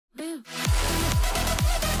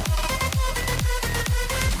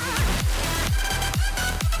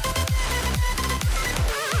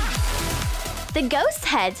The ghost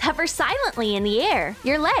heads hover silently in the air.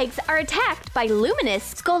 Your legs are attacked by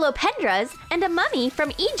luminous scolopendras, and a mummy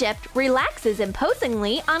from Egypt relaxes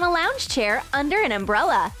imposingly on a lounge chair under an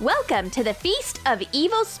umbrella. Welcome to the Feast of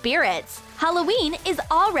Evil Spirits. Halloween is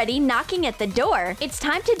already knocking at the door. It's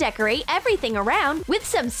time to decorate everything around with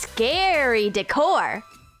some scary decor.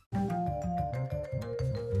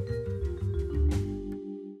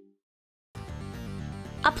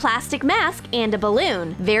 A plastic mask and a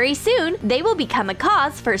balloon. Very soon, they will become a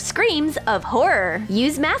cause for screams of horror.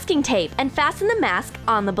 Use masking tape and fasten the mask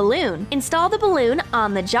on the balloon. Install the balloon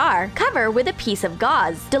on the jar. Cover with a piece of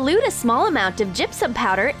gauze. Dilute a small amount of gypsum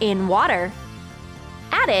powder in water.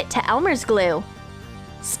 Add it to Elmer's glue.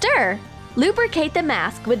 Stir. Lubricate the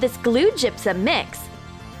mask with this glued gypsum mix.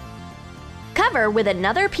 Cover with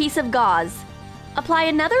another piece of gauze. Apply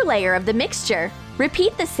another layer of the mixture.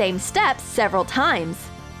 Repeat the same steps several times.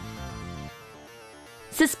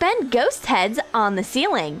 Suspend ghost heads on the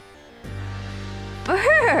ceiling.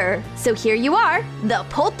 Brrr! So here you are, the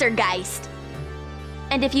poltergeist.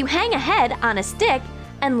 And if you hang a head on a stick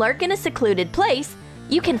and lurk in a secluded place,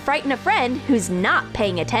 you can frighten a friend who's not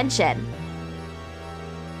paying attention.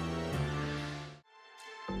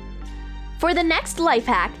 For the next life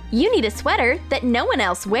hack, you need a sweater that no one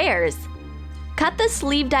else wears. Cut the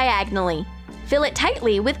sleeve diagonally. Fill it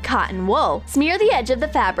tightly with cotton wool. Smear the edge of the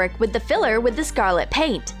fabric with the filler with the scarlet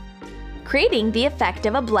paint, creating the effect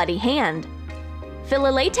of a bloody hand. Fill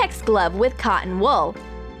a latex glove with cotton wool.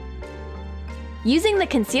 Using the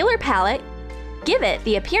concealer palette, give it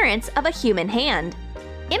the appearance of a human hand.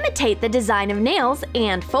 Imitate the design of nails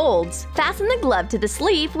and folds. Fasten the glove to the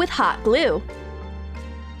sleeve with hot glue.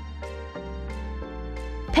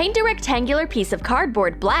 Paint a rectangular piece of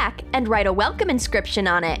cardboard black and write a welcome inscription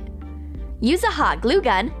on it. Use a hot glue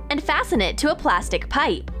gun and fasten it to a plastic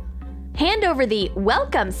pipe. Hand over the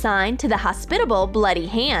welcome sign to the hospitable bloody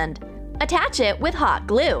hand. Attach it with hot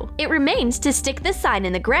glue. It remains to stick the sign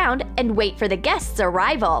in the ground and wait for the guest's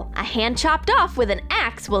arrival. A hand chopped off with an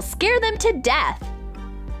axe will scare them to death.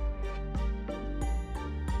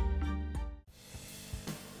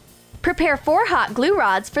 Prepare 4 hot glue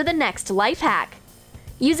rods for the next life hack.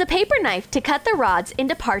 Use a paper knife to cut the rods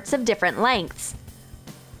into parts of different lengths.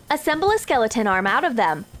 Assemble a skeleton arm out of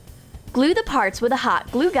them. Glue the parts with a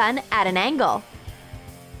hot glue gun at an angle.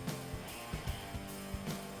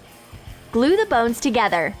 Glue the bones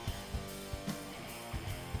together.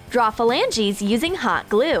 Draw phalanges using hot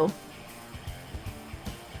glue.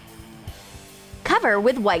 Cover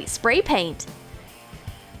with white spray paint.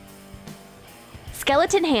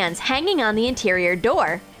 Skeleton hands hanging on the interior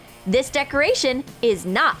door. This decoration is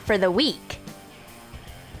not for the weak.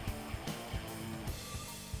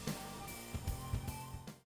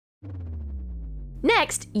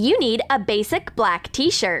 Next, you need a basic black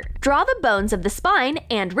t-shirt. Draw the bones of the spine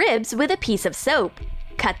and ribs with a piece of soap.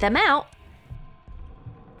 Cut them out.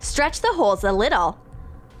 Stretch the holes a little.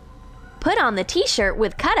 Put on the t-shirt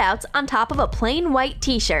with cutouts on top of a plain white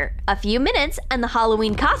t-shirt. A few minutes and the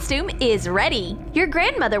Halloween costume is ready. Your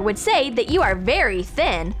grandmother would say that you are very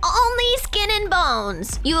thin. Only skin and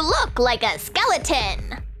bones. You look like a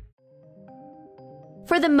skeleton.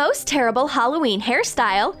 For the most terrible Halloween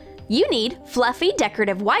hairstyle, you need fluffy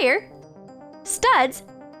decorative wire, studs,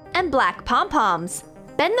 and black pom-poms.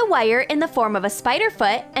 Bend the wire in the form of a spider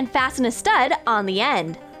foot and fasten a stud on the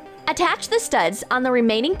end. Attach the studs on the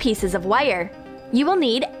remaining pieces of wire. You will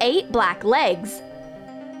need 8 black legs.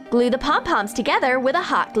 Glue the pom-poms together with a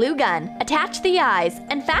hot glue gun. Attach the eyes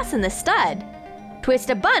and fasten the stud. Twist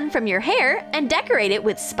a bun from your hair and decorate it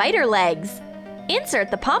with spider legs.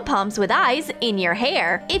 Insert the pom-poms with eyes in your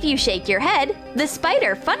hair. If you shake your head, the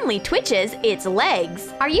spider funnily twitches its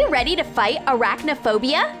legs. Are you ready to fight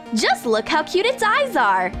arachnophobia? Just look how cute its eyes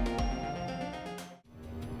are!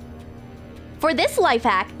 For this life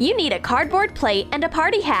hack, you need a cardboard plate and a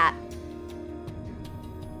party hat.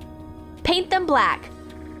 Paint them black.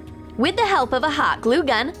 With the help of a hot glue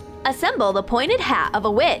gun, assemble the pointed hat of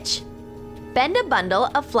a witch. Bend a bundle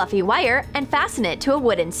of fluffy wire and fasten it to a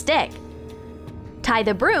wooden stick. Tie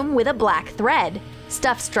the broom with a black thread.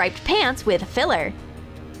 Stuff striped pants with filler.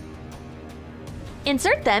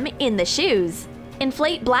 Insert them in the shoes.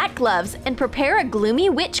 Inflate black gloves and prepare a gloomy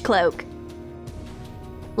witch cloak.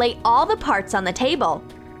 Lay all the parts on the table.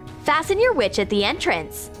 Fasten your witch at the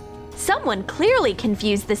entrance. Someone clearly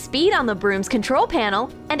confused the speed on the broom's control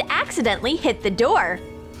panel and accidentally hit the door.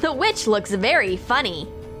 The witch looks very funny.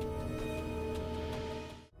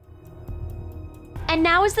 And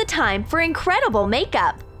now is the time for incredible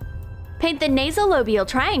makeup. Paint the nasolabial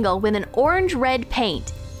triangle with an orange-red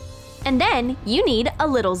paint. And then you need a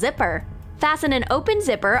little zipper. Fasten an open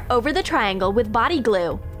zipper over the triangle with body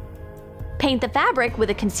glue. Paint the fabric with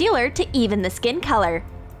a concealer to even the skin color.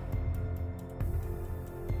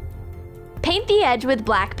 Paint the edge with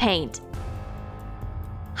black paint.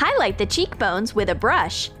 Highlight the cheekbones with a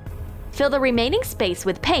brush. Fill the remaining space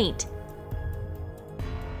with paint.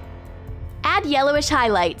 Add yellowish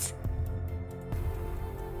highlights.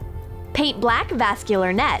 Paint black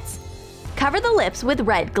vascular nets. Cover the lips with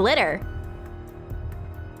red glitter.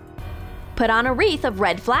 Put on a wreath of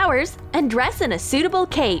red flowers and dress in a suitable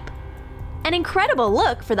cape. An incredible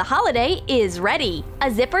look for the holiday is ready. A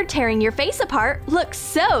zipper tearing your face apart looks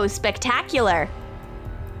so spectacular.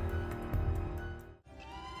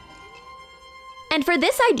 And for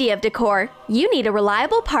this idea of decor, you need a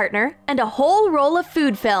reliable partner and a whole roll of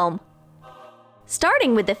food film.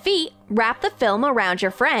 Starting with the feet, wrap the film around your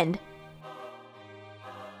friend.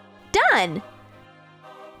 Done!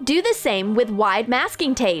 Do the same with wide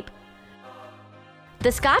masking tape.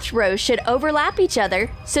 The Scotch rows should overlap each other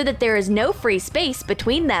so that there is no free space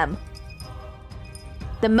between them.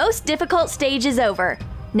 The most difficult stage is over.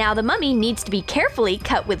 Now the mummy needs to be carefully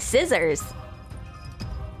cut with scissors.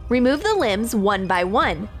 Remove the limbs one by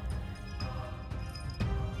one.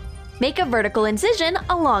 Make a vertical incision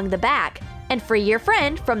along the back and free your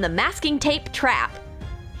friend from the masking tape trap.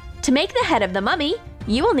 To make the head of the mummy,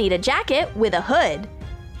 you will need a jacket with a hood.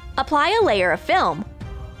 Apply a layer of film.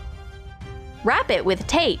 Wrap it with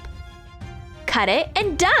tape. Cut it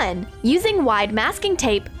and done! Using wide masking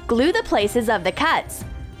tape, glue the places of the cuts.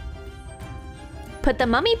 Put the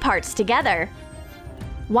mummy parts together.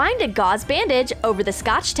 Wind a gauze bandage over the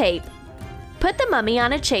Scotch tape. Put the mummy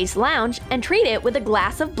on a chaise lounge and treat it with a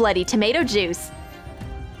glass of bloody tomato juice.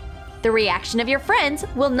 The reaction of your friends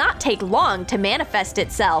will not take long to manifest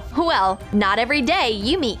itself. Well, not every day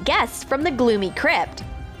you meet guests from the gloomy crypt.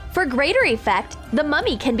 For greater effect, the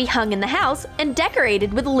mummy can be hung in the house and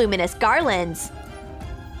decorated with luminous garlands.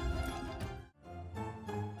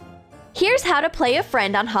 Here's how to play a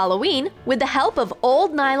friend on Halloween with the help of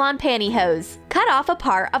old nylon pantyhose. Cut off a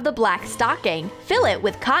part of the black stocking. Fill it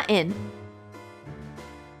with cotton.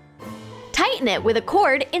 Tighten it with a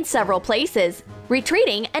cord in several places,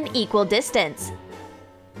 retreating an equal distance.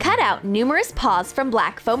 Cut out numerous paws from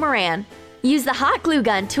black Foamiran. Use the hot glue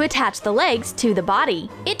gun to attach the legs to the body.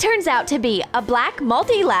 It turns out to be a black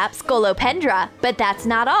multi-lap scolopendra, but that's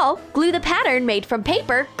not all. Glue the pattern made from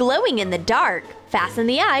paper glowing in the dark. Fasten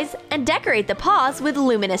the eyes and decorate the paws with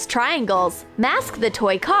luminous triangles. Mask the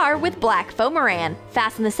toy car with black Foamiran.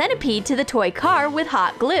 Fasten the centipede to the toy car with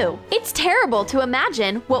hot glue. It's terrible to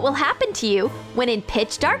imagine what will happen to you when in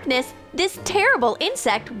pitch darkness, this terrible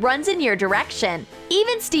insect runs in your direction.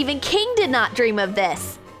 Even Stephen King did not dream of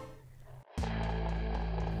this.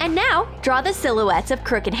 And now, draw the silhouettes of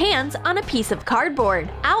crooked hands on a piece of cardboard.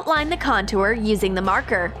 Outline the contour using the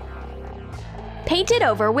marker. Paint it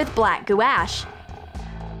over with black gouache.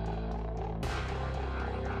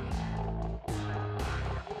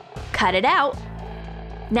 Cut it out.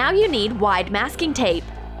 Now you need wide masking tape.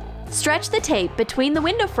 Stretch the tape between the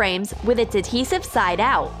window frames with its adhesive side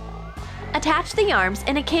out. Attach the arms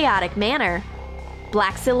in a chaotic manner.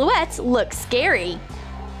 Black silhouettes look scary.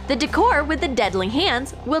 The decor with the deadly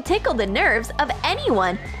hands will tickle the nerves of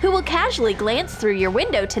anyone who will casually glance through your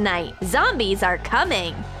window tonight. Zombies are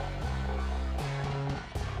coming!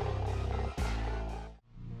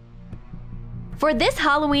 For this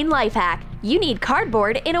Halloween life hack, you need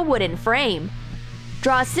cardboard in a wooden frame.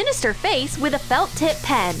 Draw a sinister face with a felt tip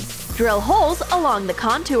pen. Drill holes along the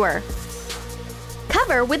contour.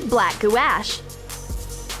 Cover with black gouache.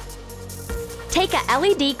 Take a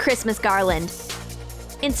LED Christmas garland.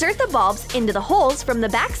 Insert the bulbs into the holes from the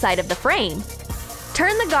backside of the frame.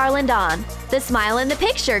 Turn the garland on. The smile in the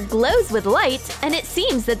picture glows with light, and it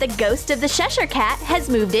seems that the ghost of the Cheshire Cat has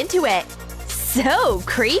moved into it. So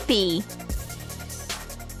creepy!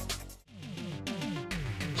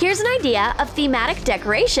 Here's an idea of thematic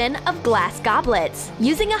decoration of glass goblets.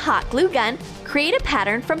 Using a hot glue gun, create a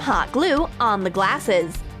pattern from hot glue on the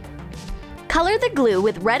glasses. Color the glue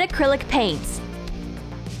with red acrylic paints.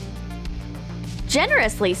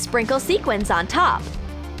 Generously sprinkle sequins on top.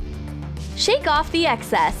 Shake off the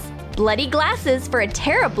excess. Bloody glasses for a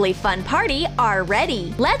terribly fun party are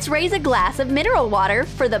ready. Let's raise a glass of mineral water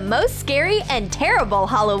for the most scary and terrible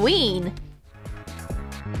Halloween.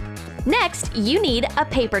 Next, you need a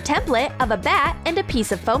paper template of a bat and a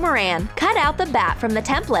piece of Foamiran. Cut out the bat from the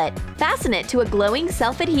template. Fasten it to a glowing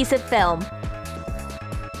self-adhesive film.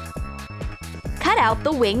 Cut out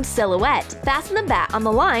the winged silhouette. Fasten the bat on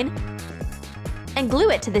the line and glue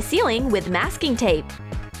it to the ceiling with masking tape.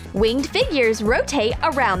 Winged figures rotate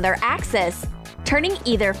around their axis. turning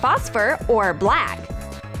either phosphor or black.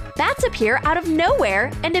 Bats appear out of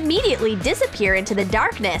nowhere and immediately disappear into the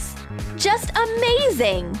darkness. Just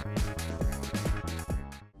amazing!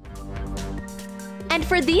 And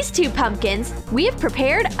for these two pumpkins, we have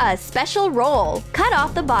prepared a special roll. Cut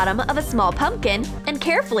off the bottom of a small pumpkin and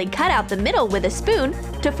carefully cut out the middle with a spoon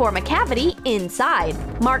to form a cavity inside.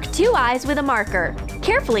 Mark 2 eyes with a marker.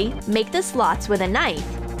 Carefully make the slots with a knife.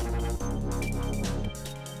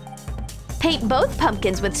 Paint both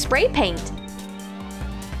pumpkins with spray paint.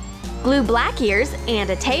 Glue black ears and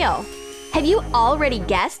a tail. Have you already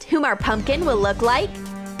guessed whom our pumpkin will look like?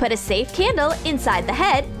 Put a safe candle inside the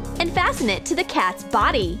head and fasten it to the cat's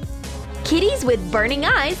body. Kitties with burning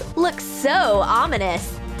eyes look so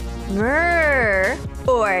ominous. Myrrh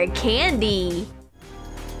or candy.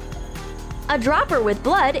 A dropper with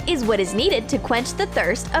blood is what is needed to quench the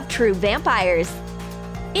thirst of true vampires.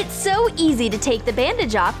 It's so easy to take the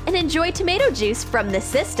bandage off and enjoy tomato juice from the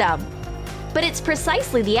system. But it's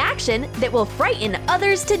precisely the action that will frighten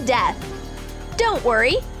others to death. Don't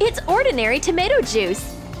worry, it's ordinary tomato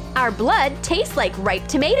juice. Our blood tastes like ripe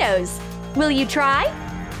tomatoes. Will you try?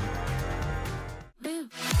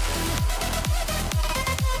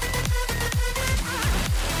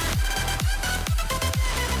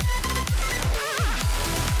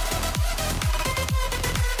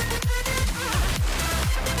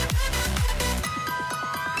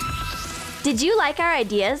 Did you like our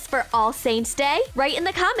ideas for All Saints Day? Write in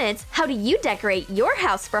the comments, how do you decorate your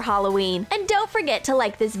house for Halloween? And don't forget to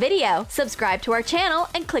like this video, subscribe to our channel,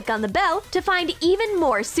 and click on the bell to find even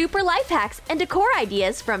more super life hacks and decor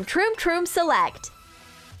ideas from Troom Select.